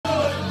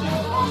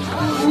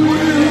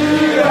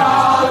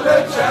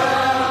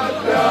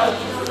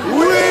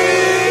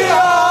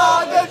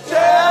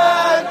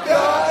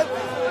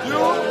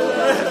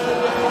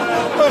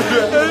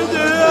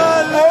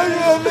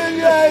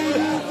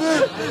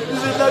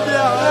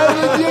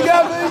You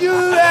got me, you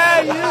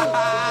there, you.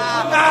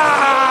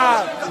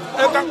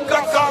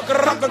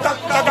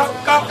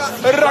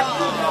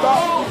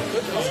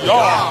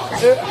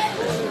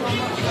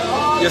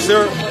 Yes,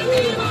 sir.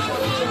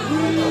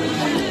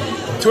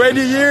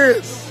 20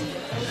 years.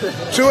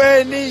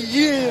 20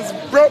 years,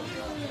 bro.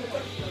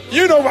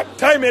 You know what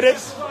time it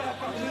is.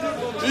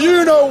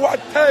 You know what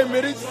time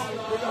it is.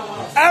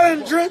 I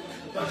don't drink.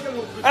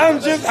 I'm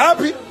just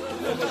happy.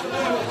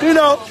 You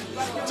know,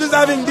 just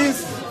having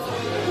this.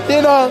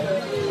 You know.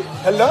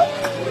 Hello?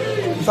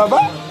 Ça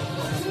va?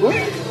 Oui?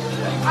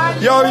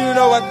 You already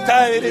know what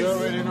time it is.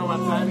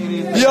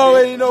 You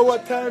already know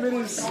what time it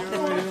is.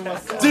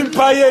 Tim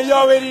Paye, you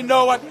already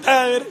know what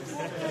time it is.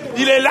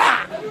 Il est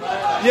là.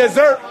 Yes,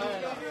 sir.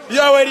 You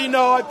already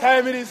know what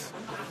time it is.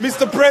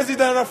 Mr.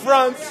 President of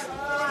France,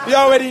 you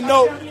already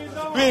know.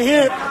 We're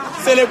here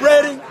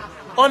celebrating.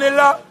 On est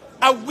là.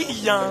 Ah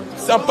oui, hein.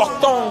 C'est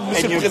important,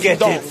 Monsieur le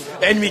Président.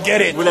 And we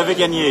get it. Vous l'avez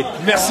gagné.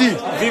 Merci.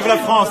 Vive la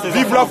France.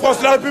 Vive la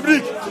France, la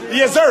République.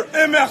 Yes, sir.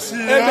 Et merci.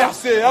 Et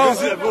merci. Hein.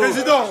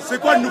 Président, c'est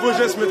quoi le nouveau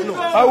geste maintenant?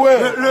 Ah ouais.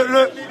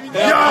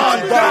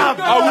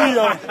 Ah oui,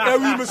 hein. Eh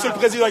oui, Monsieur le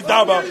Président,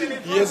 dab.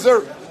 Yes,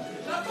 sir.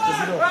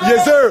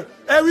 Yes, sir.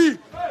 Eh oui.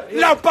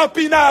 La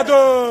papinade.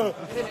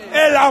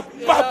 Et la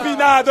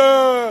papinade.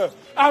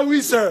 Ah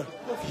oui, sir.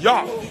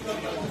 Yeah.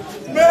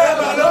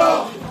 Merde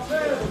alors.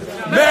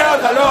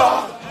 Merde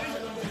alors.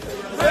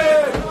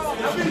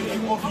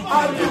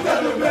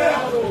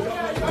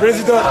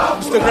 President,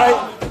 Mr. Great.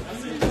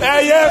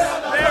 Hey, yes.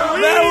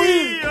 Hey, oui.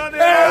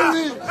 Hey,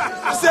 oui.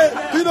 Say,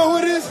 you know who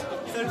it is?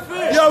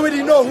 You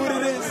already know who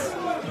it is.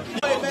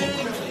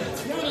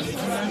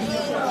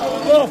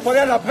 Bon, faut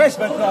aller à la presse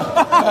maintenant.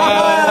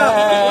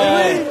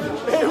 Oui.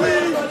 Hey, oui.